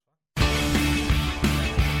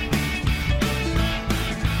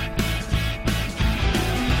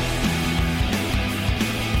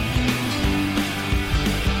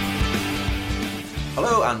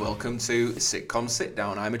and welcome to Sitcom Sit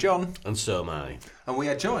Down. I'm John. And so am I. And we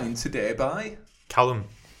are joined today by... Callum.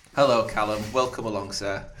 Hello, Callum. Welcome along,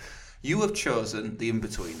 sir. You have chosen the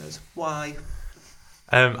Inbetweeners. Why?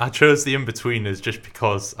 I chose the Inbetweeners just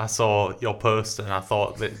because I saw your post and I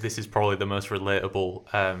thought that this is probably the most relatable.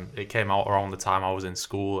 It came out around the time I was in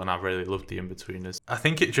school and I really loved the Inbetweeners. I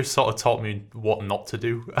think it just sort of taught me what not to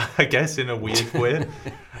do, I guess, in a weird way.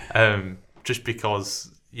 Just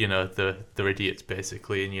because, you know, they're idiots,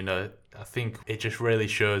 basically. And, you know, I think it just really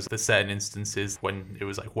shows the certain instances when it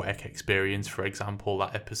was like work experience, for example,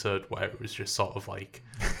 that episode where it was just sort of like...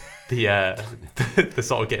 the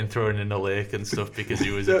sort of getting thrown in a lake and stuff because he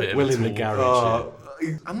was a bit Will of a in the tool.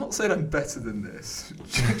 garage. I'm not saying I'm better than this.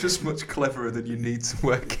 Just much cleverer than you need to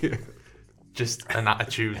work here. Just an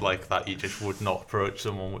attitude like that, you just would not approach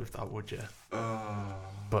someone with that, would you?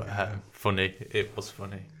 But funny. It was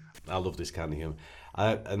funny. I love this kind of humour.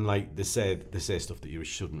 And like they say stuff that you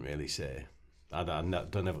shouldn't really say. I don't know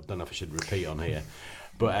if I should repeat on here.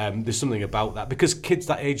 But there's something about that because kids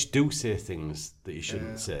that age do say things that you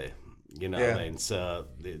shouldn't say. You know what I mean? So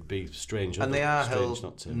it'd be strange. And they are held,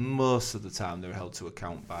 not to. most of the time, they're held to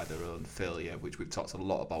account by their own failure, which we've talked a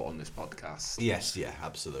lot about on this podcast. Yes, yeah,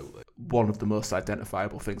 absolutely. One of the most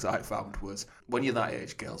identifiable things I found was when you're that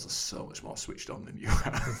age, girls are so much more switched on than you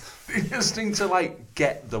are. They just seem to like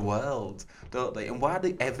get the world, don't they? And why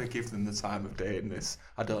do they ever give them the time of day in this?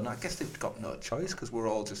 I don't know. I guess they've got no choice because we're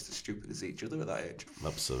all just as stupid as each other at that age.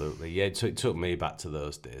 Absolutely. Yeah, it took me back to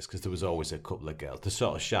those days because there was always a couple of girls, the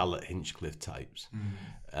sort of Charlotte Hinchcliffe types.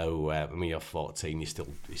 Oh, I mean, you're 14, you're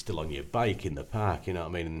still on your bike in the park, you know what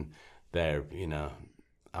I mean? And they're, you know,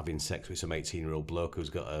 having sex with some 18-year-old bloke who's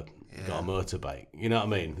got a motorbike. You know what I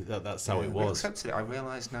mean? That's how it was. I accepted it. I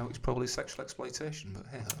realise now it's probably sexual exploitation, but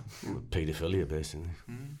hey. Paedophilia, basically.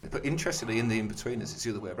 But interestingly, in the Inbetweeners, it's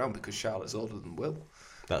the other way around because Charlotte's older than Will.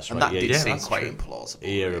 That's and right. And that did seem that's quite true. implausible. A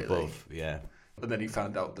year really. above, yeah. And then he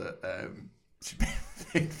found out that she'd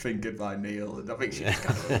been fingered by Neil, and I think she was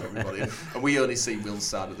kind of over everybody. And we only see Will's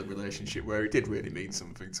side of the relationship where it did really mean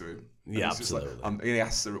something to him. And Yeah, it's just absolutely. like, he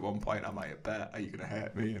asks her at one point, "Am I a bet? Are you going to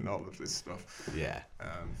hurt me?" and all of this stuff. Yeah.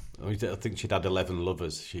 I think she'd had 11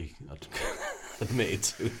 lovers, she admitted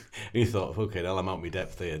to. And he thought, okay, hell, I'm out my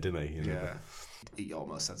depth here, didn't he? You know? Yeah. He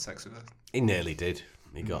almost had sex with her. He nearly did.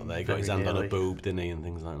 He got there. He got his hand on a boob, didn't he, and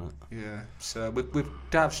things like that. Yeah. So we've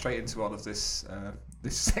dived straight into all of this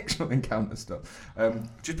this sexual encounter stuff.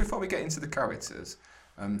 Just before we get into the characters,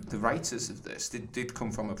 the writers of this did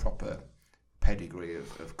come from a proper pedigree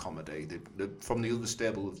of comedy. They're from the other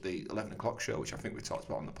stable of the 11 o'clock show, which I think we talked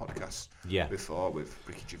about on the podcast before with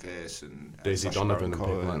Ricky Gervais and Daisy Sacha Donovan Baron and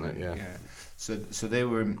people Cohen, like that. Yeah. So they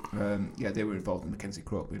were they were involved in Mackenzie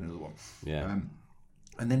Croak being another one. Yeah.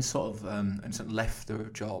 And then sort of left their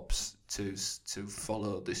jobs to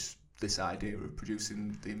follow this idea of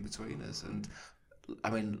producing the Inbetweeners. And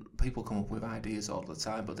I mean, people come up with ideas all the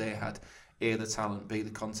time, but they had A, the talent, B,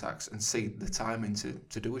 the contacts, and C, the timing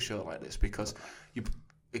to do a show like this. Because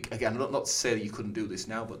again, not to say that you couldn't do this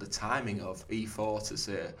now, but the timing of E4 to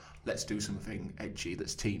say, let's do something edgy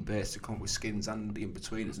that's teen-based, to come up with Skins and the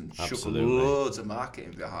Inbetweeners and chuck loads of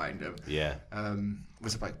marketing behind them. Yeah.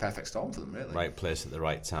 Was a perfect storm for them, really. Right place at the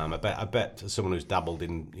right time. I bet someone who's dabbled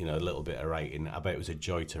in, you know, a little bit of writing, I bet it was a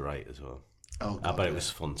joy to write as well. Oh, God, I bet it was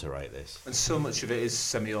fun to write this. And so much of it is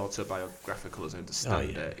semi-autobiographical, as I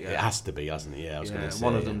understand it. Yeah. It has to be, hasn't it? Yeah, I was going to say.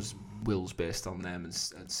 One of them's Will's based on them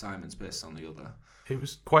and Simon's based on the other. It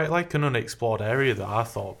was quite like an unexplored area that I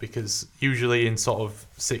thought, because usually in sort of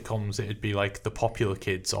sitcoms it'd be like the popular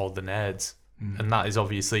kids or the nerds, and that is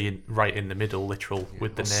obviously right in the middle, literal,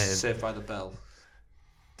 with the name. Saved by the Bell.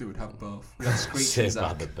 They would have both. Saved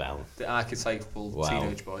by the Bell. The archetypal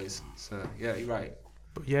teenage boys. So yeah, you're right.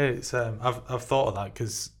 But yeah, it's I've thought of that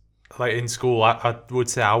because like in school I would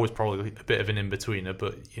say I was probably a bit of an in-betweener,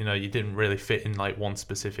 but you know, you didn't really fit in like one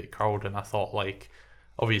specific crowd, and I thought like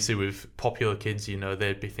obviously with popular kids, you know,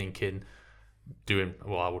 they'd be thinking doing,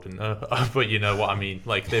 well, I wouldn't know, but you know what I mean,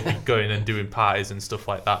 like they'd be going and doing parties and stuff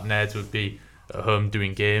like that. Nerds would be at home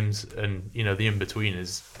doing games, and you know, the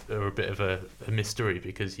in-betweeners are a bit of a mystery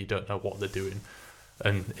because you don't know what they're doing,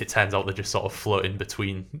 and it turns out they're just sort of floating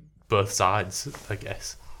between both sides, I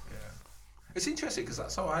guess. Yeah, it's interesting because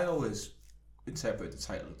that's how I always interpret the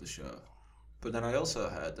title of the show, but then I also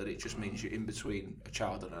heard that it just means you're in between a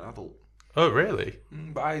child and an adult. Oh, really?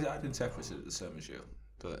 But I'd interpret it the same as you.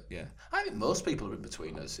 But yeah, I think most people are in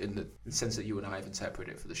between us in the sense that you and I have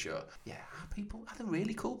interpreted it for the show. Yeah, are they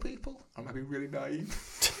really cool people? Or am I being really naive?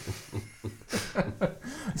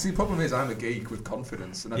 See, the problem is I'm a geek with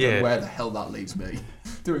confidence, and I don't know where the hell that leaves me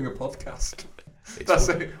doing a podcast. That's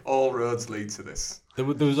it. All roads lead to this. There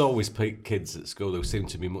was always kids at school who seemed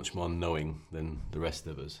to be much more knowing than the rest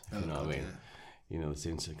of us. You know what I mean? Yeah. You know, they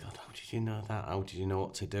seem to God, how did you know that? How did you know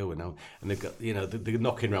what to do? And they've got, you know, they're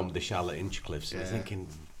knocking around with the Charlotte Inchcliffs. And they're thinking,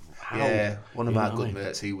 how? Yeah, one of my good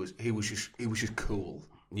mates, he was just cool.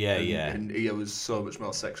 Yeah, and he was so much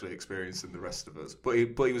more sexually experienced than the rest of us. But he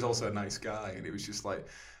was also a nice guy, and it was just like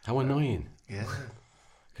how annoying. Yeah,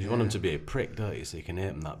 because you want him to be a prick, don't you? So you can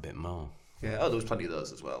hate him that bit more. Yeah. Oh, there was plenty of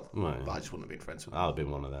those as well. Right. But I just wouldn't have been friends with them. I'd have been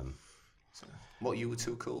one of them. So, what, you were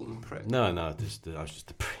too cool and prick? No, I was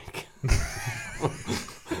just a prick.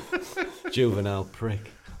 Juvenile prick.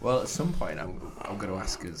 Well, at some point, I'm going to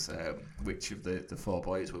ask us which of the four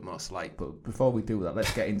boys we're most like. But before we do that,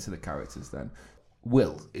 let's get into the characters then.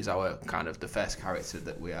 Will is our kind of the first character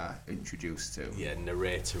that we are introduced to. Yeah,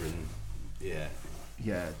 narrator and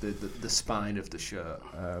yeah, the spine of the show.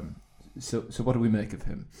 So what do we make of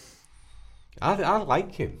him? I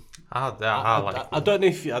like him. I like him. I don't know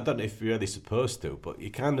if you're really supposed to, but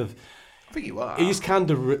you kind of. I think you are. He's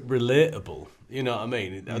kind of relatable. You know what I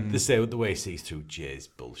mean? They say the way he sees through Jay's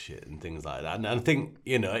bullshit and things like that. And I think,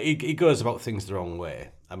 you know, he goes about things the wrong way.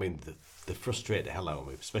 I mean, they frustrate the hell out of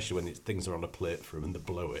me, especially when things are on a plate for him and they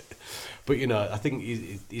blow it. But, you know, I think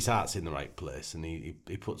his heart's in the right place and he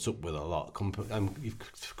puts up with a lot.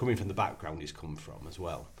 Coming from the background he's come from as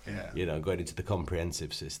well. Yeah. You know, going into the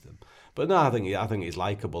comprehensive system. But no, I think he's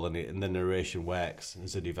likeable and the narration works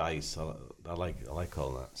as a device. I like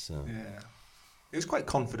all that. So yeah. He was quite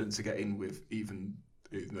confident to get in with even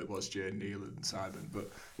though it was Jay, Neil and Simon,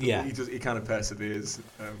 but yeah, he kind of perseveres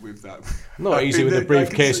with that. Not easy with a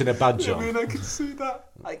briefcase and a badge on. I mean, I can see that.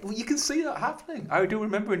 You can see that happening. I do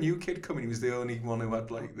remember a new kid coming. He was the only one who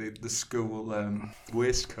had like the school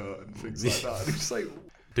waistcoat and things like that. And he was like.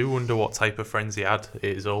 I do wonder what type of friends he had at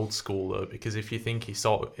his old school though, because if you think it's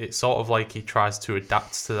sort of like he tries to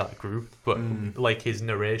adapt to that group, but like his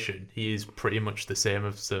narration, he is pretty much the same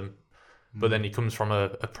as them. But then he comes from a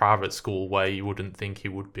private school where you wouldn't think he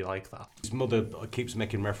would be like that. His mother keeps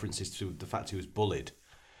making references to the fact he was bullied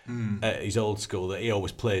at his old school, that he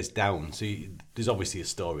always plays down. So there's obviously a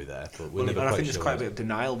story there, but we're never quite sure. I think there's quite a bit of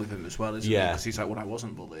denial with him as well, isn't there? Because he's like, well, I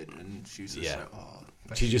wasn't bullied. And she's just like, oh.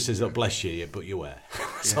 She just says, oh, bless you, but you were.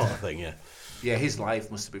 Sort of thing, yeah. Yeah, his life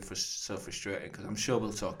must have been so frustrating, because I'm sure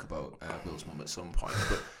we'll talk about Will's mum at some point,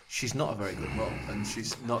 but she's not a very good mum, and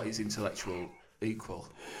she's not his intellectual equal.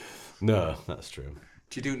 No, that's true.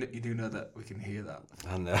 You do know that we can hear that?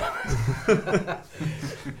 I know.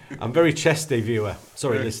 I'm very chesty viewer.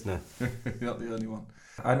 Sorry, listener. You're not the only one.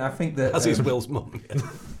 And I think that... As is Will's mum.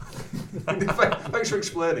 Thanks for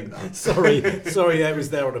explaining that. Sorry, it was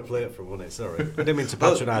there on a plate for one. Sorry. I didn't mean to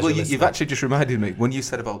patronise you. You've actually just reminded me, when you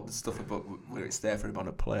said about the stuff about where it's there for him on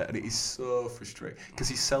a plate, and it is so frustrating, because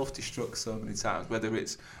he self-destructs so many times, whether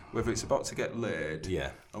it's about to get laid,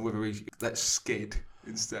 or whether he lets skid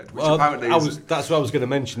instead. Which apparently that's what I was going to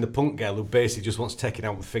mention, the punk girl who basically just wants taking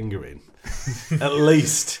out the finger in. At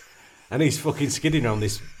least. And he's fucking skidding around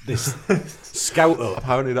this scout up.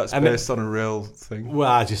 Apparently that's based on a real thing.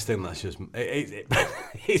 Well, I just think that's just...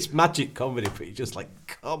 it's magic comedy, but you're just like,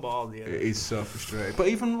 come on. Yeah. It is so frustrating. But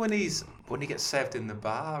even when he gets served in the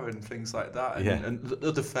bar and things like that, and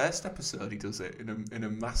the first episode he does it in a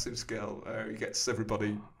massive scale. He gets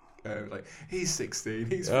everybody... like, he's 16,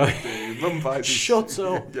 he's 15, mum buys his... Shut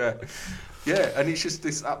up. Yeah, and it's just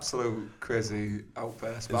this absolute crazy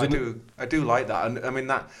outburst. But I do like that, and I mean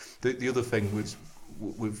that the other thing was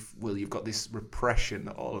with Will, you've got this repression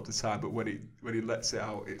all of the time, but when he lets it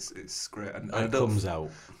out, it's great. And it comes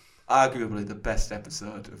out. Arguably, the best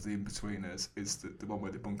episode of the Inbetweeners is the one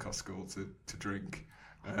where they bunk off school to drink,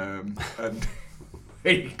 and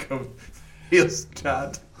he comes. His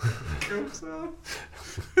dad comes out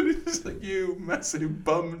and he's just like, you massive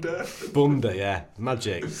bumder. Bumder, yeah.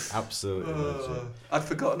 Magic. Absolutely magic. I'd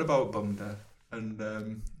forgotten about bumder,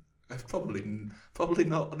 and it's probably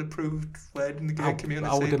not an approved word in the gay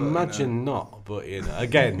community. I would imagine not, but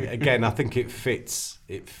again, I think it fits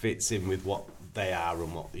in with what they are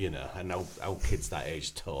and what, and how kids that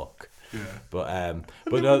age talk. Yeah, but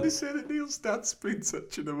they say that Neil's dad's been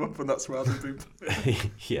touching them up, and that's why they've been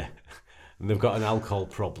playing. Yeah. And they've got an alcohol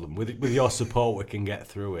problem. With your support, we can get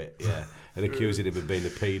through it. Yeah, and accusing him of being a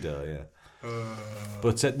pedo. Yeah,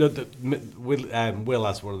 but Will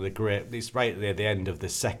has one of the great. It's right near the end of the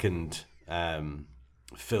second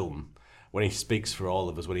film when he speaks for all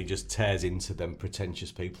of us. When he just tears into them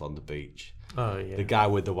pretentious people on the beach. Oh yeah, the guy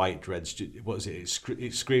with the white dreads. What is it?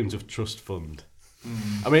 It screams of trust fund.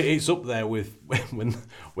 I mean, it's up there with when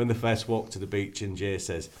they first walk to the beach and Jay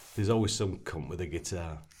says, "There's always some cunt with a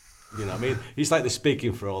guitar." You know what I mean? It's like they're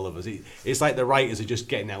speaking for all of us. It's like the writers are just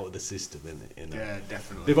getting out of the system, isn't it? You know? Yeah,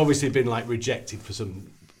 definitely. They've obviously been like rejected for some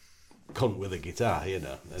cunt with a guitar, you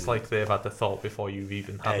know. It's like they've had the thought before you've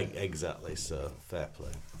even had it. Exactly, so fair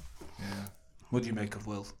play. Yeah. What do you make of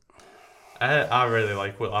Will? I really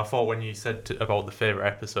like Will. I thought when you said about the favourite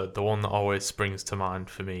episode, the one that always springs to mind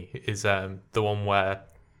for me is the one where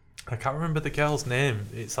I can't remember the girl's name.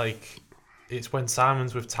 It's when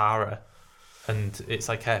Simon's with Tara, and it's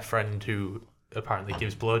like her friend who apparently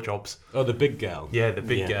gives blowjobs. Oh, the big girl. Yeah, the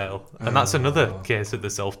big girl. And that's another case of the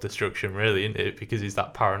self-destruction, really, isn't it? Because he's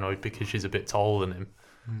that paranoid because she's a bit taller than him.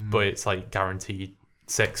 But it's like guaranteed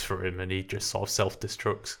sex for him, and he just sort of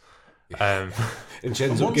self-destructs. And she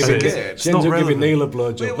ends up up giving Neil a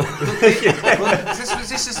blowjob.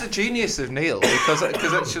 This is the genius of Neil,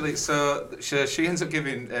 because actually, so she ends up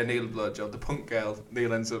giving Neil a blowjob. The punk girl,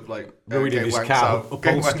 Neil ends up like ruining his car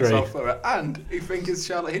upholstery, and he fingers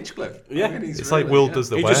Charlotte Hinchcliffe. Yeah, I mean, it's really, like Will does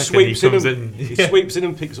the he work. Just sweeps and he comes in. He sweeps in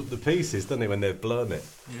and picks up the pieces, doesn't he, when they've blown it?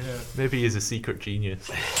 Yeah, maybe he's a secret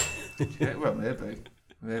genius. Yeah, well, maybe.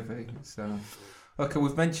 So. Okay,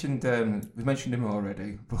 we've mentioned him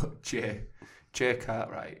already, but Jay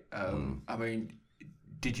Cartwright. I mean,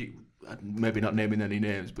 did you, maybe not naming any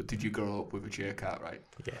names, but did you grow up with a Jay Cartwright?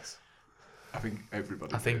 Yes. I think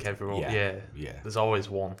everybody. I think did. everyone. Yeah. There's always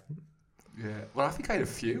one. Yeah. Well, I think I had a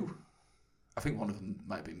few. I think one of them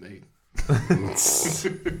might be me.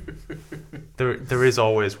 There is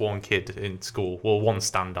always one kid in school. Well, one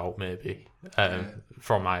standout maybe.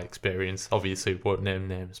 From my experience, obviously won't name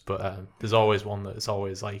names, but there's always one that's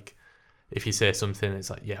always like, if you say something, it's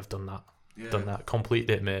like, yeah, I've done that. Done that, completed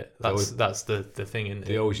it, mate. That's the thing. In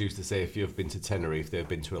they always used to say, if you've been to Tenerife, they've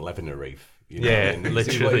been to 11 Reef. You know yeah, what I mean?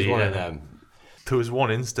 literally. Yeah. There was one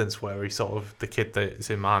instance where the kid that's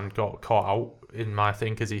in man got caught out in my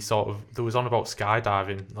thing because there was on about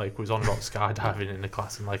skydiving, in the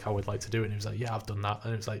class, and like I would like to do it, and he was like, yeah, I've done that,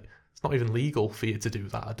 and it was like, it's not even legal for you to do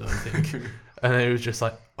that, I don't think. And then it was just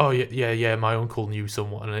like, oh yeah, my uncle knew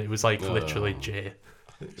someone, and it was like literally Jay.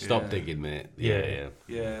 Stop digging, mate. Yeah.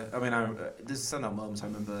 I mean, there's some moments. I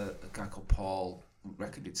remember a guy called Paul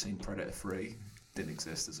reckoned he'd seen Predator 3. Didn't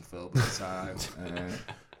exist as a film at the time.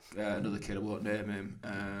 Another kid, I won't name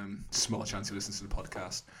him, small chance he listens to the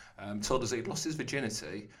podcast, told us that he'd lost his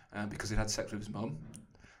virginity because he'd had sex with his mum.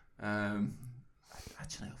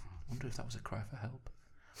 Actually, I wonder if that was a cry for help.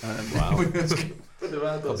 Wow.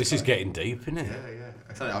 This is getting deep, isn't it? Yeah.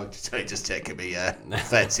 I thought it just taken me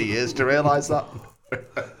 30 years to realise that.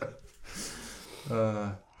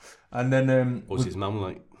 And then... What's his mum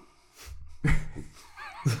like?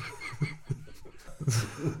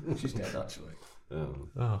 She's dead, actually.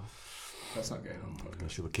 Oh. That's not getting on the podcast.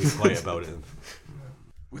 Should we keep quiet about it then?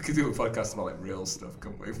 We could do a podcast about like real stuff,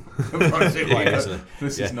 couldn't we?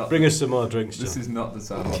 This is not. Bring us some more drinks, John. This is not the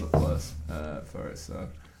time or the place for it. So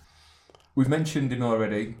we've mentioned him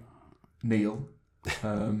already, Neil.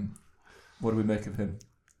 What do we make of him?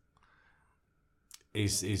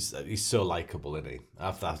 He's so likeable, isn't he?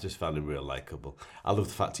 I've just found him real likeable. I love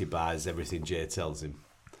the fact he buys everything Jay tells him.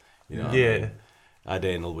 You know. Yeah. I mean? I had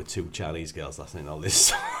anal with 2 Chinese girls last night and all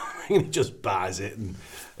this. And he just buys it and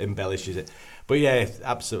embellishes it. But yeah,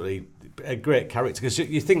 absolutely a great character. Because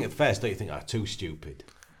you think at first, don't you think, too stupid.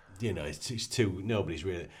 You know, it's too, nobody's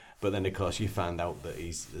really. But then, of course, you find out that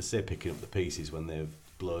he's, say, picking up the pieces when they've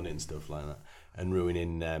blown it and stuff like that. And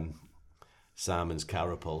ruining Simon's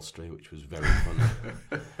car upholstery, which was very funny.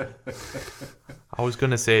 I was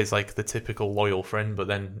going to say it's like the typical loyal friend, but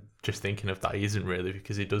then just thinking of that, he isn't really,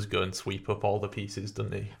 because he does go and sweep up all the pieces,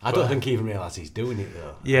 doesn't he? I don't think he even realises he's doing it,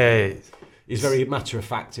 though. Yeah. He's very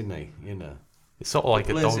matter-of-fact, isn't he? You know. It's sort of like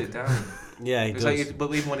a dog. It down. Yeah, he does. Like,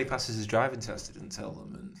 but even when he passes his driving test, he doesn't tell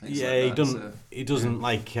them. And things yeah, like he doesn't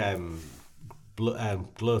like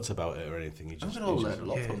gloat about it or anything. He just, we could all learn a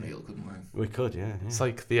lot from Neil, couldn't we? We could, yeah. It's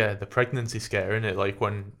like the pregnancy scare, isn't it? Like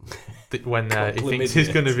when he thinks he's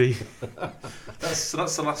going to be. That's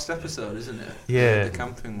the last episode, isn't it? Yeah. The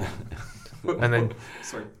camping one. And then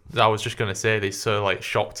sorry. I was just going to say, he's so like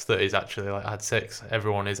shocked that he's actually like had sex.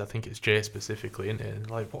 Everyone is. I think it's Jay specifically, isn't it? And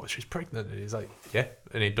like, what? She's pregnant? And he's like, yeah.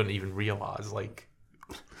 And he doesn't even realise like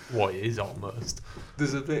what it is almost.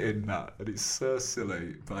 There's a bit in that, and it's so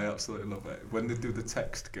silly, but I absolutely love it. When they do the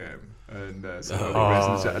text game, and and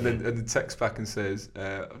the text back and says,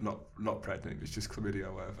 not pregnant, it's just chlamydia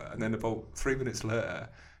or whatever. And then about 3 minutes later,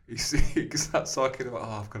 he starts talking about,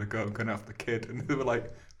 I've got to go, I'm going to have the kid. And they were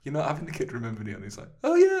like, you're not having the kid, remember Neil? And he's like,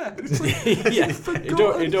 oh yeah. And it's like, yeah,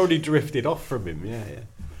 he'd already drifted off from him. Yeah.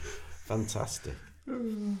 Fantastic.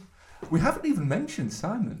 We haven't even mentioned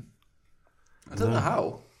Simon. I don't know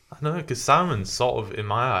how. I know, because Simon's sort of, in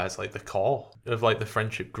my eyes, like the core of like the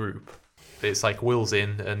friendship group. It's like Will's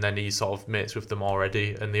in, and then he's sort of mates with them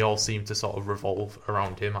already, and they all seem to sort of revolve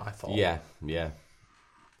around him, I thought. Yeah.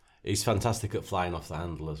 He's fantastic at flying off the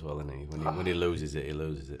handle as well, isn't he? When he loses it, he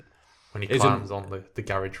loses it. When he climbs on the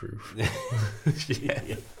garage roof. yeah.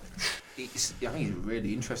 I think he's a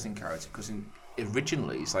really interesting character because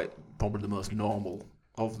originally he's like probably the most normal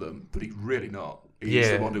of them, but he's really not. He's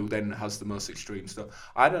the one who then has the most extreme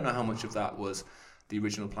stuff. I don't know how much of that was the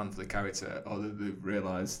original plan for the character, or that they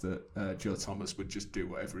realised that Joe Thomas would just do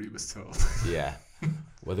whatever he was told. Yeah.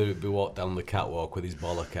 Whether it be walk down the catwalk with his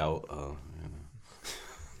bollock out, or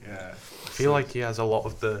Yeah. I feel like he has a lot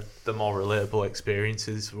of the more relatable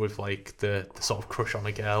experiences with like the sort of crush on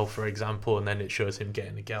a girl, for example, and then it shows him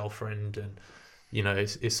getting a girlfriend, and you know,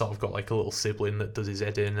 he's sort of got like a little sibling that does his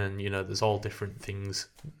head in, and you know, there's all different things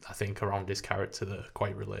I think around his character that are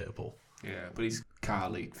quite relatable. Yeah, but he's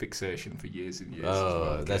Carly fixation for years and years.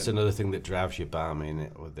 oh, that's another thing that drives you balmy in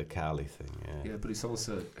it with the Carly thing. Yeah. Yeah, but it's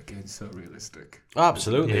also again so realistic.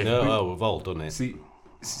 Absolutely. Yeah. No, we've all done it. See,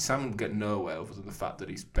 Sam get nowhere other than the fact that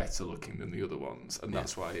he's better looking than the other ones, and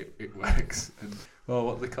that's why it works. And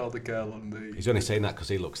what they call the girl on the... He's only saying that because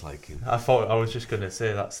he looks like him. I was just going to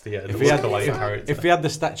say that's the If he had the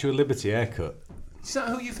Statue of Liberty haircut, Is that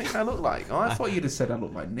who you think I look like? Oh, I thought you'd have said I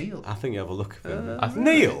look like Neil. I think you have a look at him. Right.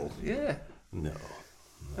 Neil? Yeah. No.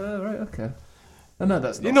 Right, okay. Oh, no,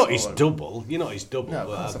 that's not... You're not his double. You're not his double. No, of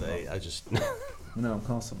but course are I'm they? not. I just... No, of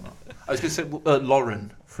course I'm not. I was going to say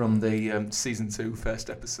Lauren from the season 2 first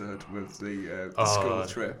episode with the school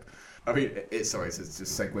trip. I mean, sorry to just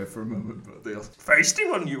segue for a moment, but the feisty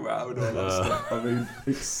one you are and all that stuff. I mean,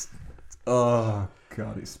 it's... Oh,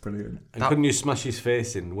 God, it's brilliant. And couldn't you smash his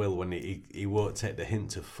face in, Will, when he won't take the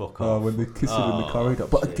hint to fuck off? Oh, when they're kissing in the corridor.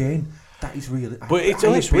 But again, that is real. But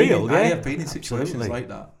it's real, yeah. I have been in situations Absolutely. like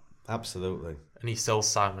that. Absolutely. And he sells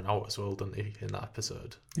Simon out as well, doesn't he, in that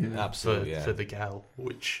episode? Yeah. Absolutely, For the girl,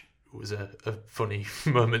 which was a funny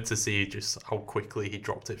moment to see just how quickly he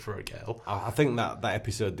dropped it for a girl. I think that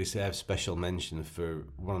episode deserves special mention for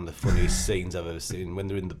one of the funniest scenes I've ever seen, when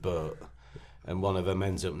they're in the boat and one of them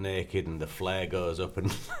ends up naked and the flare goes up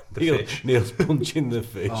and Neil's punching the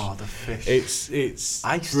fish. Oh, the fish. It's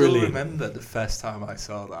I still brilliant. remember the first time I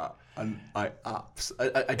saw that, and I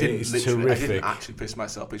didn't actually piss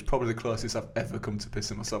myself. It's probably the closest I've ever come to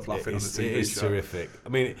pissing myself laughing on the TV It is show. terrific. I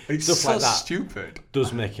mean, It's stuff so like that stupid.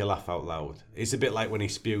 does make you laugh out loud. It's a bit like when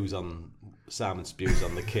Simon spews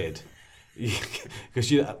on the kid.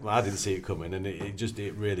 Because I didn't see it coming, and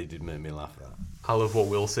it really did make me laugh. That I love what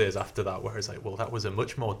Will says after that, where it's like, well, that was a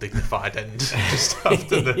much more dignified end just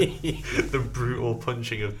after the brutal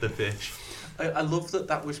punching of the fish. I love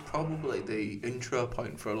that was probably the intro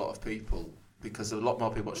point for a lot of people, because a lot more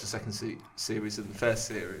people watched the second series than the first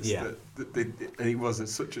series. Yeah. And it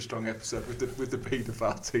was such a strong episode with the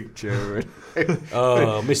paedophile teacher.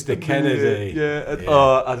 oh, Mr. Kennedy. Yeah.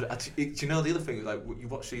 Do you know the other thing? Like, you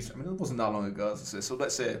watch these. I mean, it wasn't that long ago. So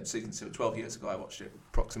let's say season 2, 12 years ago, I watched it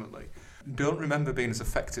approximately. Don't remember being as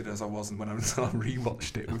affected as I was when I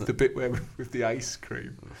rewatched it with the bit with the ice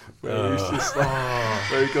cream, where he's just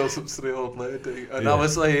like, where he goes up to the old lady, and I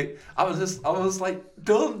was like,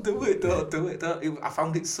 don't do it. I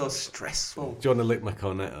found it so stressful. Do you want to lick my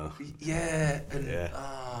cornetto? Yeah, and Yeah.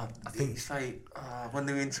 I think it's like when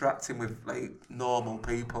they're interacting with like normal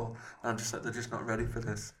people, and I'm just like, they're just not ready for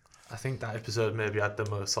this. I think that episode maybe had the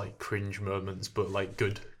most like cringe moments, but like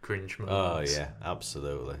good cringe moments. Oh yeah,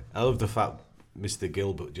 absolutely. I love the fact Mr.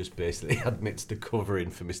 Gilbert just basically admits to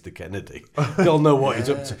covering for Mr. Kennedy. They all know what he's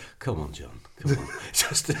up to. Come on, John. Come on.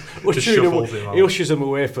 He ushers him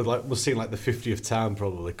away for like, we'll see like the 50th time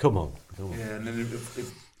probably. Come on. Yeah, and then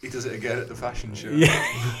if he does it again at the fashion show. Yeah.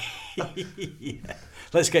 Yeah.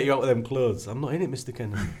 Let's get you out with them clothes. I'm not in it, Mr.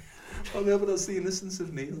 Kennedy. Oh no, but that's the innocence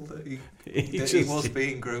of Neil, that he was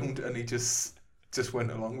being groomed and he just went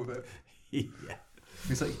along with it. Yeah.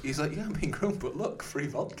 He's like, yeah, I'm being groomed, but look, free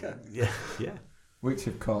vodka. Yeah. Which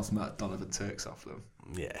of course Mark Donovan takes off them.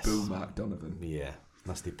 Yes. Boo, Mark Donovan. Yeah.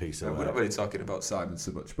 Nasty piece of We're work. not really talking about Simon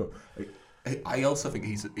so much, but I also think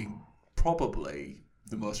he's probably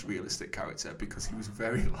the most realistic character, because he was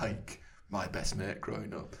very like my best mate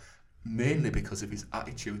growing up. Mainly because of his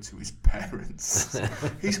attitude to his parents.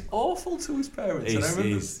 He's awful to his parents. And I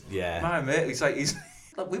remember my mate, he's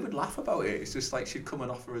like, we would laugh about it. It's just like she'd come and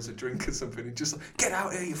offer us a drink or something, and just like, get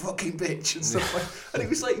out here, you fucking bitch, and stuff like. And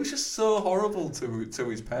it was just so horrible to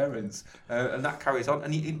his parents, and that carries on,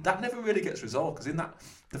 and that never really gets resolved, because in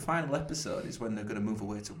the final episode is when they're going to move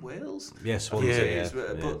away to Wales. Yes, and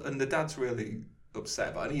the dad's really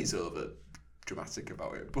upset about it, and he's over dramatic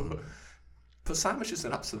about it, but. But Simon's just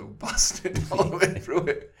an absolute bastard all the way through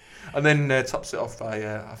it. And then tops it off by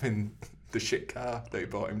having the shit car that he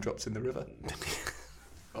bought him dropped in the river.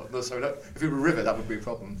 Oh, no, sorry, if it were a river, that would be a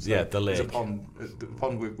problem. So yeah, the lake. It's a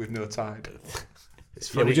pond with no tide. It's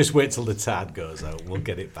funny. Yeah, we just wait till the tide goes out. We'll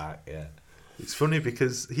get it back. Yeah. It's funny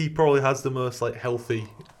because he probably has the most like healthy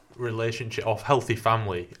relationship of healthy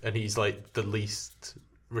family, and he's like the least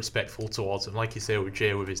respectful towards him. Like you say with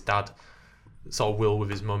Jay with his dad, sort of Will with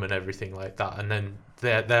his mum and everything like that. And then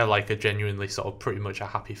they're like a genuinely sort of pretty much a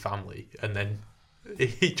happy family. And then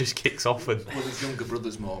he just kicks off and well, his younger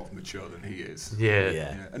brother's more mature than he is.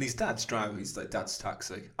 Yeah. And his dad's driving. He's like dad's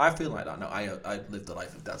taxi. I feel like that now. I live the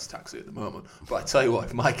life of dad's taxi at the moment. But I tell you what,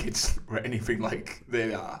 if my kids were anything like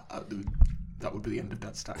they are, that would be the end of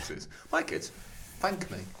dad's taxis. My kids,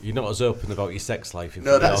 thank me. You're not as open about your sex life.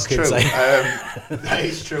 No, that's true. Kids, That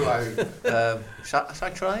is true. Shall I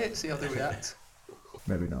try it? See how they react.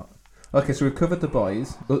 Maybe not. Okay, so we've covered the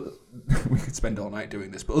boys. We could spend all night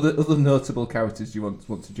doing this, but other notable characters you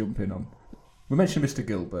want to jump in on? We mentioned Mr.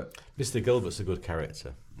 Gilbert. Mr. Gilbert's a good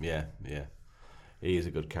character. Yeah. He is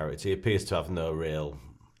a good character. He appears to have no real...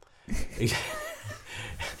 It's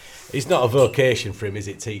not a vocation for him, is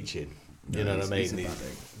it, teaching? You know what I mean?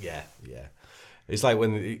 Yeah. It's like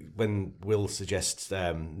when Will suggests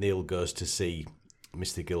Neil goes to see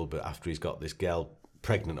Mr. Gilbert after he's got this girl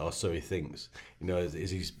pregnant, or so he thinks.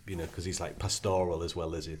 Because he's like pastoral as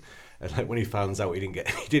well as he. And like when he finds out he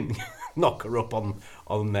didn't knock her up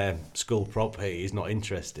on their school property, he's not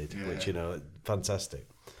interested. Yeah. Which fantastic.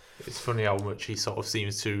 It's funny how much he sort of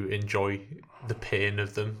seems to enjoy the pain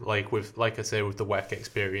of them. Like I say, with the work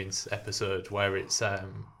experience episode, where it's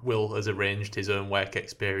Will has arranged his own work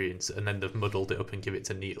experience, and then they've muddled it up and give it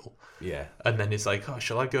to Neil. Yeah. And then it's like, oh,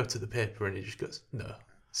 shall I go to the paper? And he just goes, no,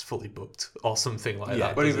 it's fully booked, or something like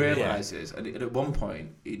that. But he realises, and at one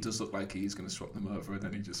point, he does look like he's going to swap them over, and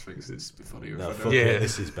then he just thinks it's funnier.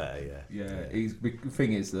 This is better. Yeah. The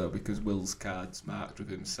thing is though, because Will's card's marked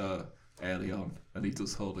with him so early on, and he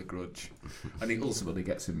does hold a grudge, and he ultimately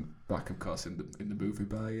gets him back, of course, in the movie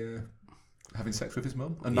by having sex with his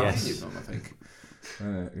mum and marrying his mum, I think.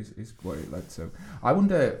 Is what it led to. I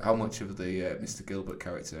wonder how much of the Mr. Gilbert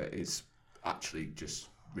character is actually just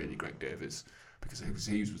really Greg Davies, because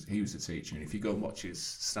he was a teacher, and if you go and watch his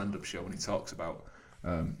stand-up show when he talks about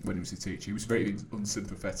when he was a teacher, he was very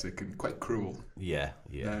unsympathetic and quite cruel. Yeah.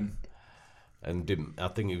 And I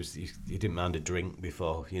think he didn't mind a drink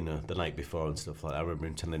before, the night before and stuff like that. I remember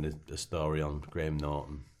him telling a story on Graham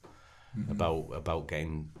Norton about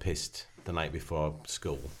getting pissed the night before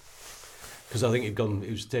school. Because I think he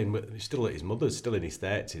was still at his mother's, still in his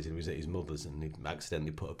 30s, and he was at his mother's, and he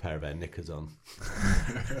accidentally put a pair of her knickers on.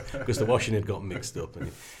 Because the washing had got mixed up,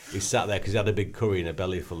 and he sat there because he had a big curry and a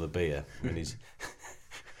belly full of beer, and he's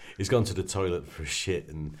gone to the toilet for a shit,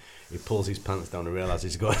 and he pulls his pants down and realises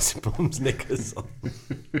he's got his mum's knickers on.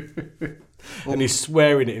 And he's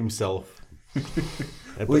swearing at himself.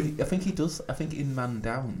 Well, I think he does. I think in Man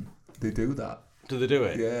Down, they do that. Do they do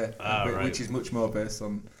it? Yeah. Which is much more based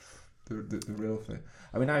on the real thing.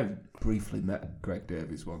 I mean, I briefly met Greg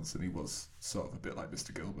Davies once, and he was sort of a bit like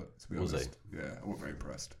Mr. Gilbert, to be honest. Was he? Yeah, I wasn't very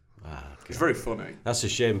impressed. Okay. He's very funny. That's a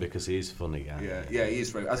shame because he is funny, guy. Yeah, he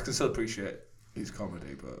is very. I can still appreciate his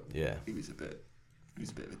comedy, but yeah, he was a bit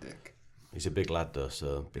of a dick. He's a big lad though,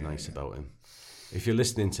 so be nice about him. If you're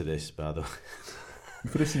listening to this, by the way,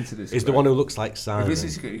 if you're listening to this, he's the one who looks like Simon. If this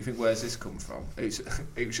is good, you think, where's this come from?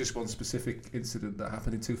 It was just one specific incident that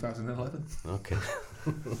happened in 2011. Okay.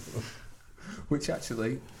 Which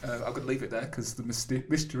actually, I'm going to leave it there because the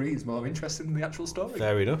mystery is more interesting than the actual story.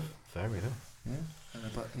 Fair enough. Yeah,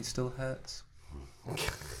 but it still hurts.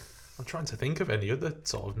 I'm trying to think of any other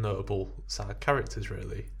sort of notable side characters,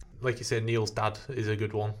 really. Like you say, Neil's dad is a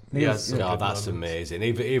good one. That's amazing.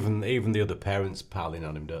 Even the other parents piling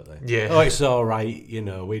on him, don't they? Yeah. Oh, it's all right,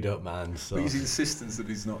 we don't mind. So. But his insistence that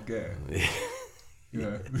he's not gay.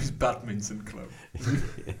 Yeah, his badminton club.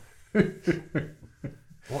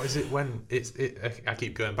 What is it when I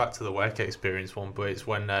keep going back to the work experience one, but it's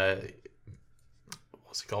when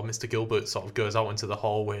what's it called? Mr. Gilbert sort of goes out into the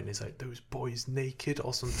hallway and he's like, "Those boys naked"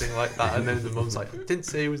 or something like that, and then the mum's like, "Didn't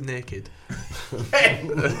say he was naked."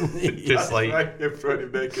 Just like right, you're throwing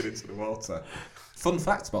him naked into the water. Fun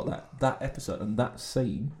fact about that episode and that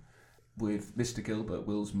scene with Mr. Gilbert,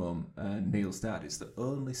 Will's mum, and Neil's dad is the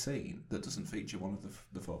only scene that doesn't feature one of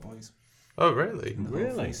the four boys. Oh, really?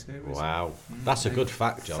 Really? Wow. That's a good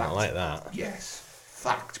fact, John. I like that. Yes.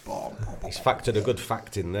 Fact bomb. He's factored a good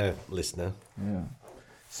fact in there, listener. Yeah.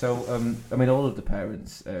 So, I mean, all of the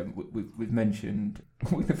parents we've mentioned.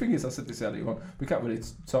 The thing is, I said this earlier on. We can't really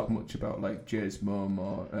talk much about like Jay's mum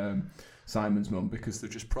or Simon's mum because they're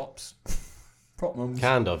just props, prop mums.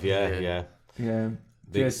 Kind of, yeah.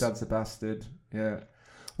 Jay's dad's a bastard. Yeah.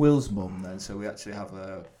 Will's mum then. So we actually have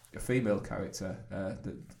a female character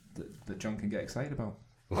that John can get excited about.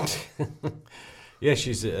 Yeah,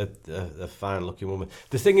 she's a fine-looking woman.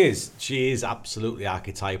 The thing is, she is absolutely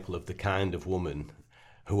archetypal of the kind of woman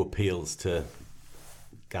who appeals to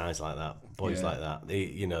guys like that, boys like that.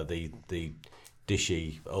 The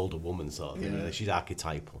dishy older woman sort of thing. Yeah. She's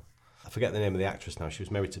archetypal. I forget the name of the actress now. She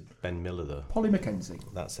was married to Ben Miller, though. Polly Mackenzie.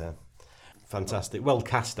 That's her. Fantastic. Well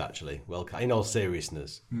cast, actually. In all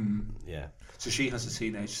seriousness. Yeah. So she has a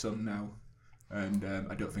teenage son now. And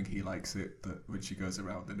I don't think he likes it that when she goes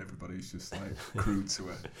around and everybody's just like crude to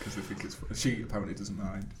her because they think it's fun. She apparently doesn't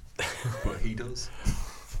mind, but he does.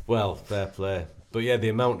 Well, fair play. But yeah, the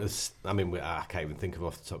amount of, I can't even think of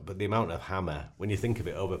off the top, but the amount of hammer, when you think of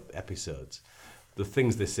it over episodes, the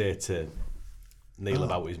things they say to Neil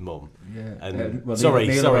about his mum. Yeah. And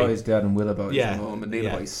Neil about his dad and Will about his mum and Neil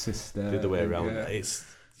about his sister. The other way around.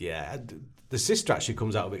 Yeah. The sister actually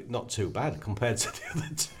comes out of it not too bad compared to the other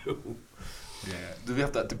two. Yeah, do we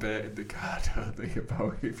have that debate in the car, don't they,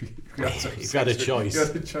 about if you had a choice. You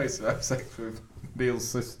had a choice to have sex with Neil's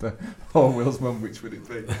sister or Will's mum, which would it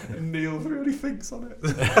be? And Neil really thinks on it.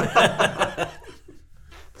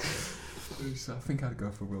 So I think I'd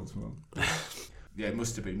go for Will's mum. Yeah, it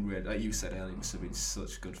must have been weird. Like you said earlier, it must have been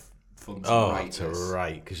such good fun to write. To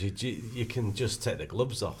write, because you can just take the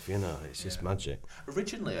gloves off, it's just magic.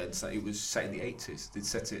 Originally, I'd say it was set in the 80s. They'd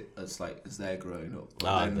set it as they're growing up.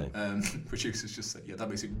 But then producers just said, that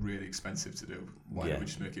makes it really expensive to do. Why don't we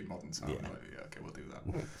just make it modern time? Yeah. Okay, we'll do that.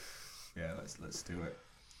 Yeah, let's do it.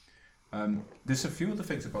 There's a few other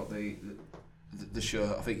things about the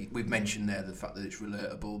show. I think we've mentioned there the fact that it's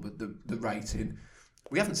relatable, but the writing.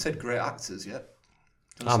 We haven't said great actors yet.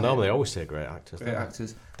 Normally I always say great actors. Great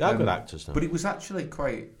actors. They're good actors, though. But it was actually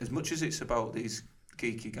quite, as much as it's about these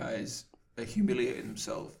geeky guys humiliating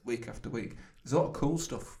themselves week after week, there's a lot of cool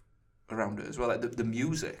stuff around it as well. Like the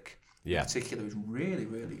music in particular is really,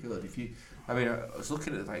 really good. I was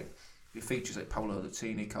looking at it features like Paolo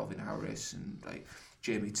Nutini, Calvin Harris, and like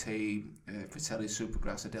Jamie T, Fratelli,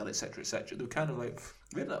 Supergrass, Adele, etc., etc. They were kind of like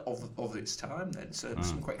really of its time then. So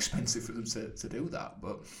it's quite expensive for them to do that,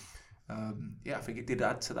 but. I think it did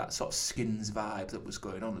add to that sort of Skins vibe that was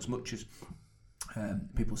going on. As much as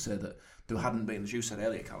people say that there hadn't been, as you said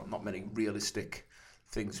earlier, Callum, not many realistic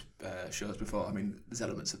shows before. I mean, there's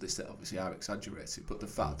elements of this that obviously are exaggerated, but the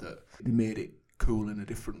fact that they made it cool in a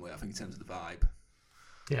different way, I think, in terms of the vibe.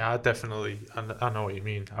 Yeah, I know what you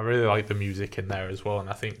mean. I really like the music in there as well, and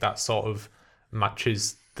I think that sort of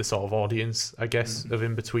matches the sort of audience, I guess, of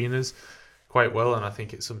Inbetweeners quite well, and I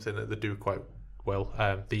think it's something that they do quite well.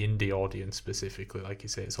 The indie audience specifically, like you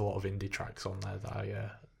say, it's a lot of indie tracks on there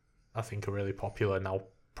that I think are really popular now,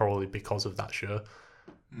 probably because of that show.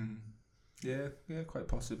 Yeah, quite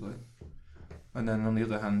possibly. And then on the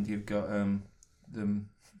other hand, you've got them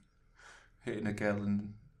hitting a girl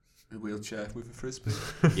in a wheelchair with a frisbee.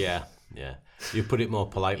 Yeah. You put it more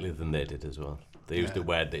politely than they did as well. They used a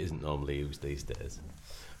word that isn't normally used these days,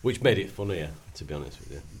 which made it funnier, to be honest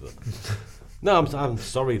with you. But no, I'm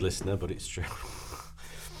sorry, listener, but it's true.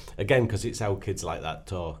 Again, because it's how kids like that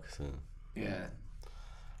talk. So. Yeah,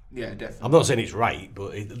 definitely. I'm not saying it's right,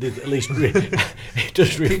 but it at least it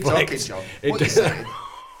does reflect. Keep talking, John. What are you saying?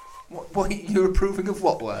 What you're approving of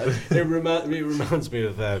what word? It reminds me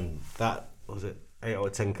of that. Was it 8 out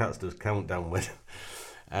of 10 Cats Does Countdown when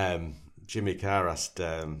Jimmy Carr asked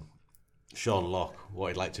Sean Locke what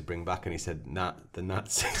he'd like to bring back, and he said the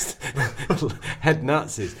Nazis, head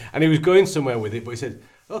Nazis, and he was going somewhere with it, but he said,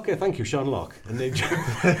 "Okay, thank you, Sean Locke," and they just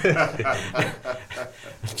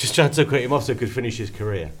tried to cut him off so he could finish his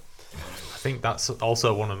career. I think that's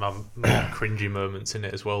also one of my more cringy moments in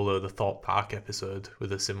it as well, though, the Thorpe Park episode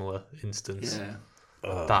with a similar instance. Yeah.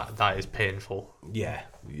 That is painful. Yeah.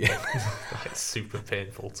 It's super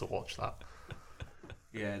painful to watch that.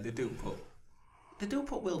 Yeah, they do put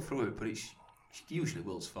Will through it, but it's usually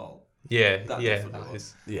Will's fault. Yeah.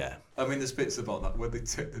 Yeah. I mean, there's bits about that when they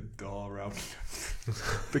take the door around.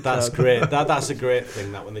 That's great. That's a great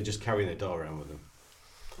thing. That when they just carry the door around with them.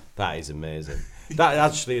 That is amazing.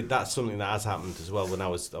 That's something that has happened as well. When I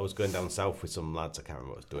was going down south with some lads, I can't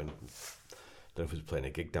remember what I was doing. I don't know if I was playing a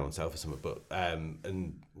gig down south or something, but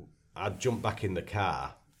and I jumped back in the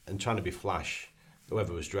car and trying to be flash,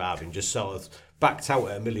 whoever was driving, just sort of backed out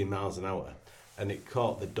at 1,000,000 miles an hour, and it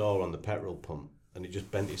caught the door on the petrol pump, and it just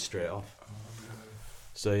bent it straight off.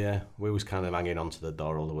 So yeah, we was kind of hanging onto the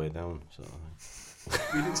door all the way down. So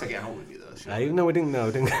You didn't take it out with you though, sure. no, we didn't. No,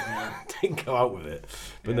 we didn't. Yeah. Didn't go out with it.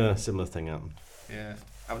 But no, similar thing happened. Yeah,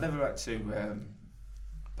 I've never had to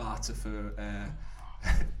barter for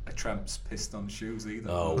a tramp's pissed on shoes either.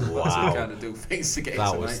 Oh So wow! we kind of do things to get That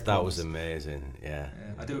into was nightclubs. amazing. Yeah.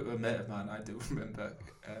 I do. A mate of mine, I do remember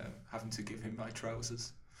having to give him my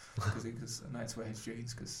trousers because I had to wear his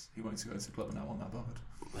jeans because he wanted to go to the club and I want that bothered.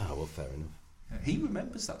 Oh well, fair enough. He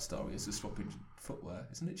remembers that story as a swapping footwear.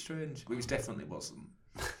 Isn't it strange? Which definitely wasn't.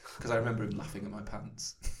 Because I remember him laughing at my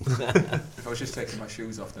pants. If I was just taking my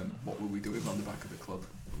shoes off, then what were we doing on the back of the club?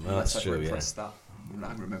 Well, that's Unless I true. Yeah. repressed that.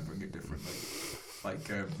 I'm remembering it differently. Like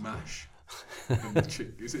MASH. And the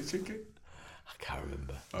is it chicken? I can't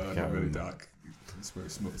remember. Not really dark. It's where he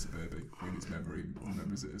smokes a baby. In his memory, he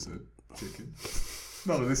remembers it as a chicken.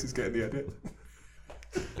 None of this is getting the edit.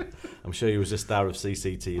 I'm sure he was a star of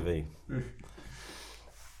CCTV.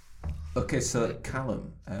 Okay, so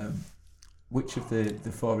Callum, which of the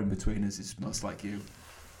four in-betweeners is most like you?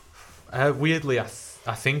 Weirdly, I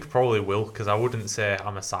think probably Will, because I wouldn't say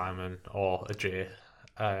I'm a Simon or a Jay,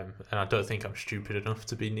 and I don't think I'm stupid enough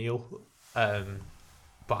to be Neil.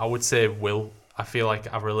 But I would say Will. I feel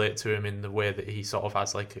like I relate to him in the way that he sort of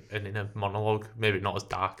has like an inner monologue, maybe not as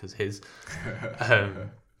dark as his.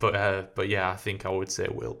 But yeah, I think I would say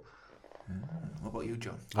Will. What about you,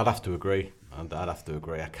 John? I'd have to agree.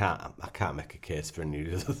 I can't make a case for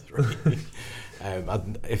any of the three.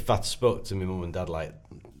 If I spoke to my mum and dad like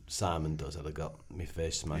Simon does, I'd have got my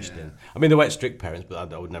face smashed in. I mean, they weren't strict parents,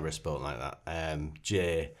 but I would never have spoken like that.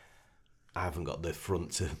 Jay, I haven't got the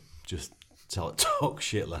front to just talk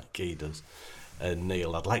shit like he does. And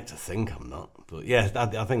Neil, I'd like to think I'm not, but yeah,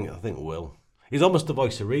 I think Will. He's almost the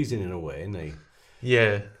voice of reason in a way, isn't he?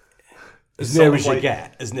 Yeah. As near as you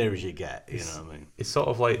get, you know what I mean? It's sort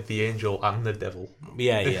of like the angel and the devil.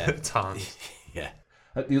 Yeah. At times. Yeah.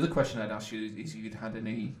 The other question I'd ask you is if you'd had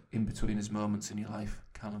any in-betweeners moments in your life,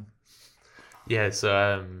 Callum. Yeah,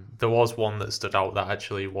 so there was one that stood out that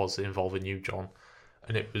actually was involving you, John,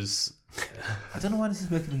 and it was... I don't know why this is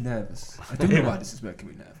making me nervous. I don't know why this is making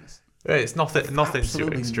me nervous. It's nothing too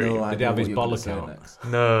Absolutely extreme. No Did he have his bollock out?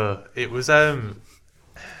 No, it was...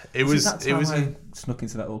 It was. I snuck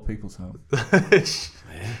into that old people's home.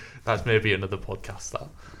 That's maybe another podcast. That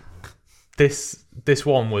this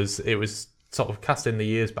one was sort of casting the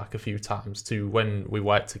years back a few times to when we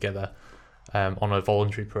worked together on a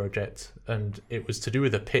voluntary project, and it was to do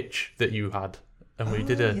with a pitch that you had, and we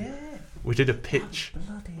did a pitch. Oh,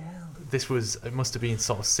 bloody hell! It must have been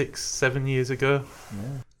sort of 6-7 years ago. Yeah.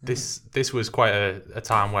 This was quite a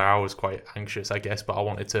time where I was quite anxious, I guess, but I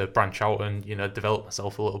wanted to branch out and develop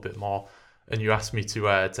myself a little bit more. And you asked me to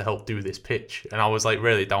help do this pitch, and I was like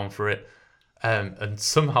really down for it. And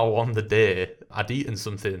somehow on the day, I'd eaten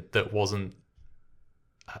something that wasn't.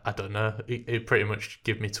 I don't know. It pretty much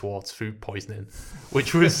gave me towards food poisoning,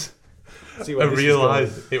 which was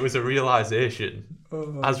it was a realization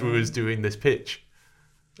as we was doing this pitch.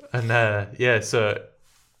 And so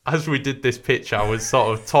as we did this pitch, I was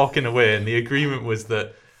sort of talking away, and the agreement was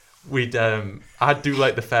that I'd do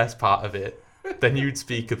like the first part of it, then you'd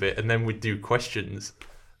speak of it, and then we'd do questions.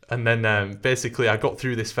 And then basically I got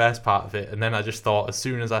through this first part of it, and then I just thought, as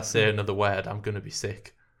soon as I say another word, I'm going to be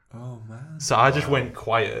sick. Oh, man. So I just went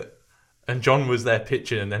quiet, and John was there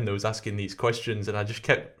pitching, and then there was asking these questions, and I just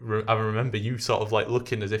kept... I remember you sort of like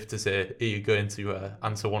looking as if to say, are you going to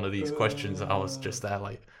answer one of these questions? And I was just there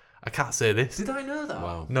like, I can't say this. Did I know that?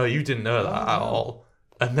 Wow. No, you didn't know that at all.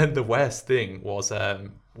 And then the worst thing was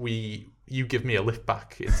you give me a lift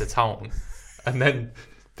back into town, and then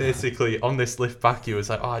basically on this lift back you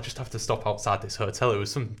was like, I just have to stop outside this hotel. It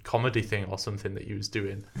was some comedy thing or something that you was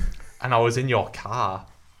doing, and I was in your car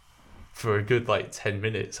for a good like 10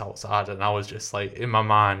 minutes outside, and I was just like, in my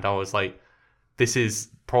mind I was like, this is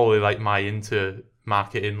probably like my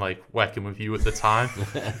marketing, like working with you at the time.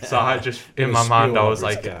 So I just, in my mind, I was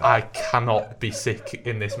like, I cannot be sick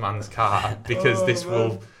in this man's car, because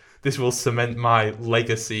this will cement my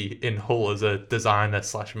legacy in Hull as a designer /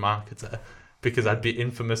 marketer, because I'd be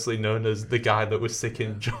infamously known as the guy that was sick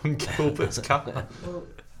in John Gilbert's car.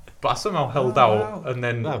 But I somehow held out, and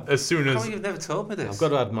then as soon as... How you've never told me this? I've got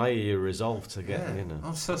to admire your resolve to get,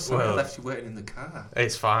 I'm so sorry I left you waiting in the car.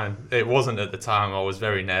 It's fine. It wasn't at the time. I was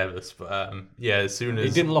very nervous, but as soon as...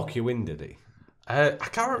 He didn't lock you in, did he? I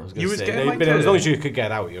can't remember. You was getting but as long as you could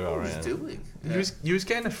get out, you're all right. What was he doing? You was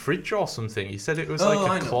getting a fridge or something. You said it was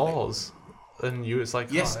like a clause. And you was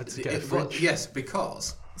like, yes, I had to get a fridge. Yes,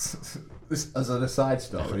 because... This, as an aside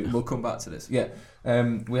story, we'll come back to this. Yeah,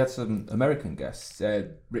 we had some American guests,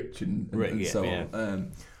 Rich and so on.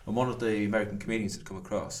 And and one of the American comedians had come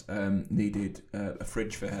across needed a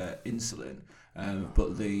fridge for her insulin,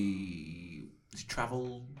 but the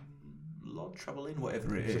travel in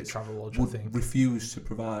whatever it is, Travelodge, would refuse to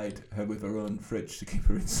provide her with her own fridge to keep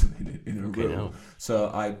her insulin in her room. No. So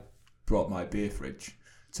I brought my beer fridge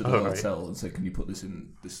to the hotel and said, "Can you put this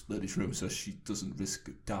in this lady's room so she doesn't risk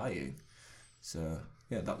dying?" So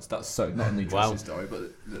yeah, that's sorry, not an interesting story,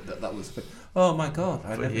 but that was. Oh my god,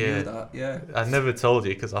 I never knew that. Yeah, I never told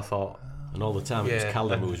you because I thought. And all the time it was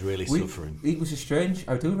Callum who was really suffering. It was a strange.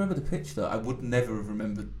 I do remember the pitch though. I would never have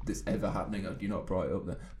remembered this ever happening had you not brought it up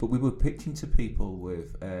there. But we were pitching to people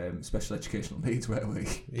with special educational needs, weren't we?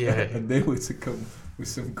 Yeah. And they were to come with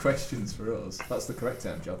some questions for us. That's the correct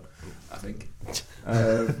term, John. I think.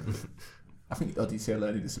 I think. Oh, do you say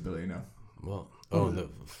learning disability now? What? Oh,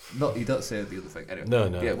 Not you don't say the other thing. Anyway.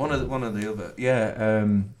 No. Yeah, one of the other. Yeah.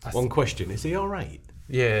 One question: is he all right?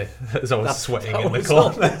 Yeah, as I was sweating in the was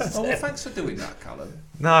corner. Oh, well, thanks for doing that, Callum.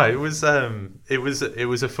 No, it was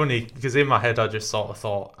a funny because in my head I just sort of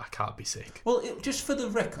thought I can't be sick. Well, just for the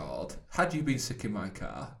record, had you been sick in my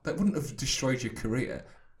car, that wouldn't have destroyed your career.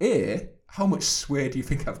 A, how much sway do you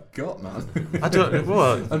think I've got, man? I don't know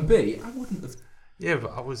what. And B, I wouldn't have. Yeah,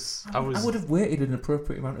 but I would have waited an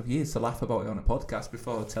appropriate amount of years to laugh about it on a podcast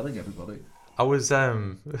before telling everybody. I was.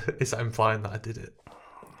 Is that implying that I did it?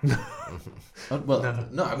 Well,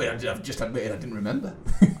 no. I mean, I've just admitted I didn't remember.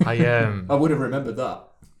 I would have remembered that.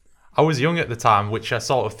 I was young at the time, which I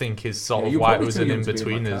sort of think is sort of why it was an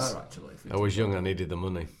in-betweeners. I was young, I needed the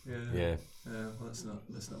money. Yeah. Well, let's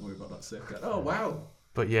not worry about that safeguard. Oh wow.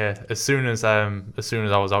 But yeah, as soon as I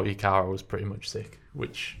was out your car, I was pretty much sick,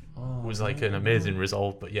 which was like an amazing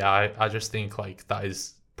result. But yeah, I just think like that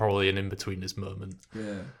is probably an in-betweeners moment.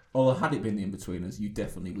 Yeah. Although had it been the in-betweeners, you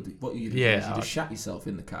definitely would. What you'd do is you'd have shat yourself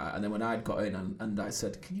in the car, and then when I'd got in and I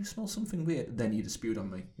said, "Can you smell something weird?" then you'd have spewed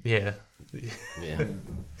on me. Yeah.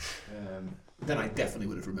 Then I definitely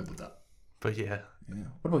would have remembered that. But yeah.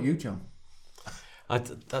 What about you, John? I had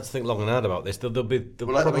to think long and hard about this.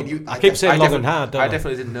 I keep saying long and hard. Don't I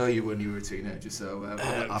definitely didn't know you when you were a teenager, so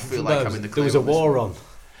I feel like I'm in the clear. There was a war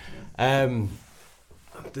on.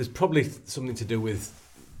 There's probably something to do with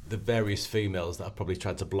the various females that I probably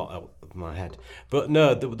tried to blot out of my head. But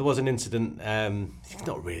no, there was an incident. It's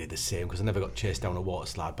not really the same because I never got chased down a water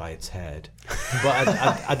slide by its head. But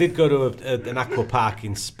I did go to an aqua park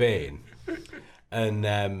in Spain, and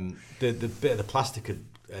the bit of the plastic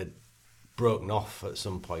had broken off at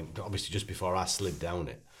some point, obviously just before I slid down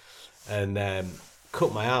it, and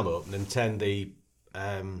cut my arm open and turned the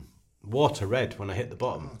water red when I hit the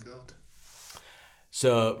bottom. Oh God!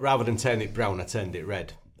 So rather than turning it brown, I turned it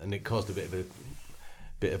red, and it caused a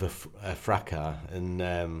bit of a fracas, and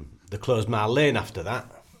they closed my lane after that.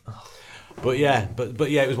 But yeah,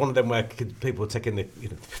 it was one of them where people were taking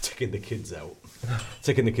the kids out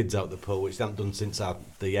the pool, which they haven't done since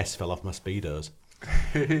the S fell off my speedos.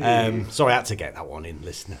 Sorry, I had to get that one in,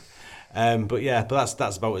 listener. But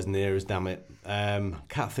that's about as near as damn it.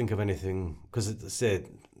 Can't think of anything because it's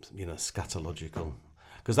scatological.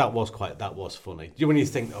 Because that was funny. When you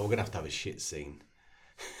think, we're gonna have to have a shit scene.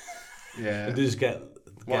 Yeah. And just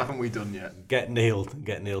what haven't we done yet? Get Neil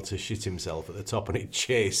to shit himself at the top, and he'd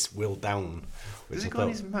chase Will down. Does it go in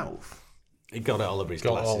his mouth? He got it all over his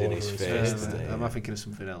glasses in his face. Am I thinking of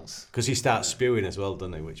something else? Because he starts spewing as well,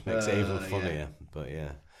 doesn't he? Which makes it even funnier. Yeah. But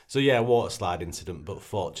yeah. So yeah, water slide incident, but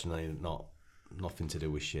fortunately nothing to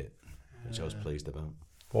do with shit, which I was pleased about.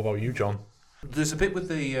 What about you, John? There's a bit with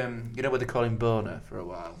the where they call him Boner for a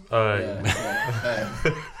while.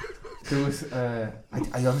 There was I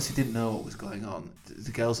honestly didn't know what was going on.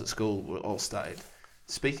 The girls at school were all started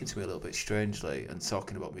speaking to me a little bit strangely and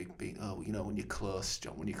talking about me being when you're close,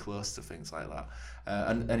 John, when you're close to things like that.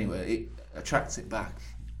 And anyway, it attracts it back.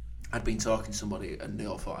 I'd been talking to somebody and they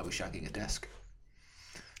all thought I was shagging a desk.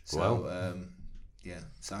 So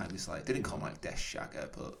so I was like, they didn't call me like desk shagger,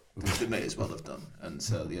 but they may as well have done. And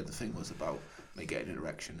so the other thing was about me getting an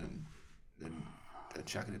erection and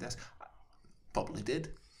shagging a desk. I probably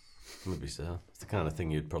did. Maybe so. It's the kind of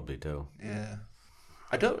thing you'd probably do. Yeah.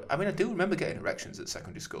 I do remember getting erections at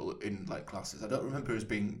secondary school in like classes. I don't remember as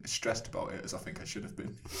being stressed about it as I think I should have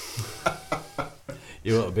been.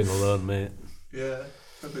 You would have been alone, mate. Yeah.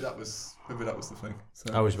 Maybe that was the thing.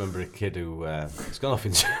 So. I always remember a kid who it's gone off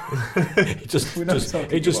into he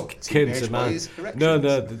just came to mind. No,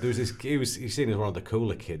 there was this. He's seen as one of the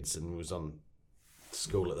cooler kids and was on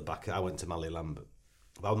school at the back. I went to Mally Lambert,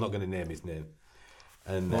 but I'm not going to name his name.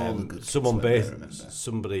 And somebody.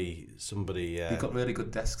 You got really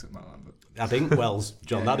good desks at Mally Lambert. I think Wells,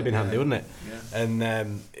 John, that'd have been handy, wouldn't it? Yeah.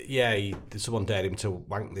 And someone dared him to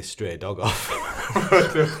wank this stray dog off.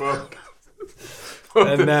 What the fuck?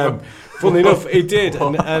 And funnily enough, he did,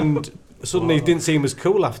 and suddenly he didn't seem as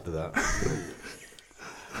cool after that.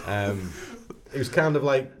 He was kind of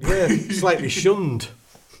like, slightly shunned.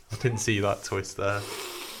 I didn't see that twist there.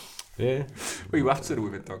 Yeah. Well, you have to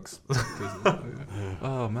with dogs.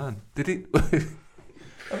 Oh man, did it?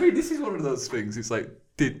 I mean, this is one of those things. It's like,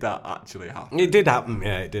 did that actually happen? It did happen.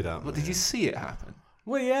 Yeah, it did happen. But did you see it happen?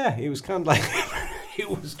 Well, yeah, he was kind of like, it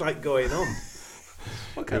was like going on.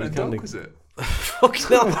 What kind of dog was it? Fucking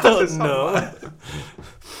hell, I don't know.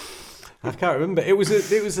 I can't remember. It was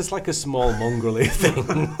just like a small mongrelly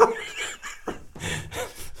thing.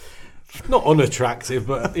 Not unattractive,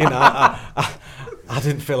 but I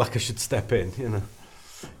didn't feel like I should step in,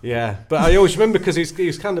 Yeah, but I always remember because he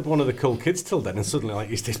was kind of one of the cool kids till then, and suddenly like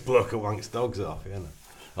he's this bloke who wanks dogs off,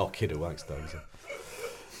 or kid who wanks dogs off.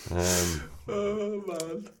 Oh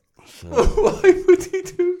man. So. Why would he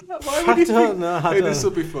do that? Why would I don't know. Hey, this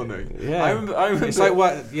will be funny. Yeah. I remember, it's like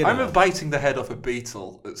what I remember biting the head off a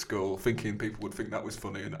beetle at school, thinking people would think that was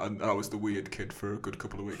funny, and I was the weird kid for a good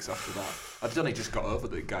couple of weeks after that. I'd only just got over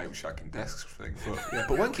the guy who was shagging desks thing, but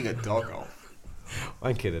wanking a dog off.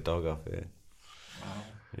 Wanking a dog off, yeah. Wow.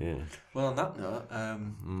 Yeah. Well, on that note,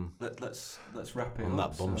 let's wrap it on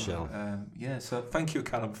up. that bombshell. So thank you,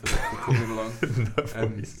 Callum, for coming along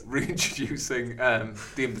and reintroducing the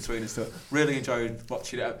Inbetweeners. So really enjoyed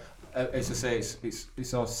watching it. As I say,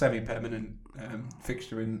 it's our semi-permanent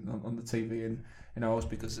fixture on the TV in ours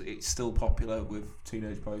because it's still popular with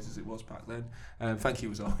teenage boys as it was back then. Thank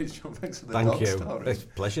you as always, John. Thanks for the dog story. It's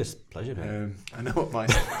pleasure, mate. I know what my.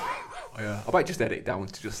 Yeah, I might just edit it down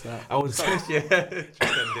to just that. I would say, just ending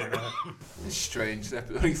there. It's strange.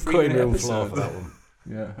 Only 3 cutting room episodes. floor for that one.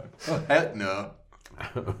 Yeah. Oh hell no.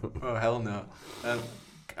 Oh hell no.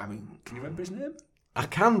 I mean, can you remember his name? I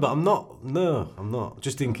can, but I'm not. No, I'm not.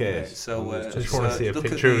 Just in case. Okay, so just want to see a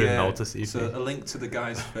picture of him now to see. So a link to the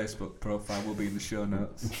guy's Facebook profile will be in the show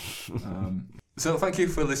notes. So thank you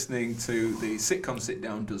for listening to the sitcom Sit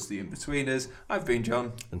Down Does the Inbetweeners. I've been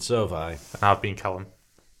John. And so have I. And I've been Callum.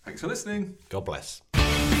 Thanks for listening. God bless.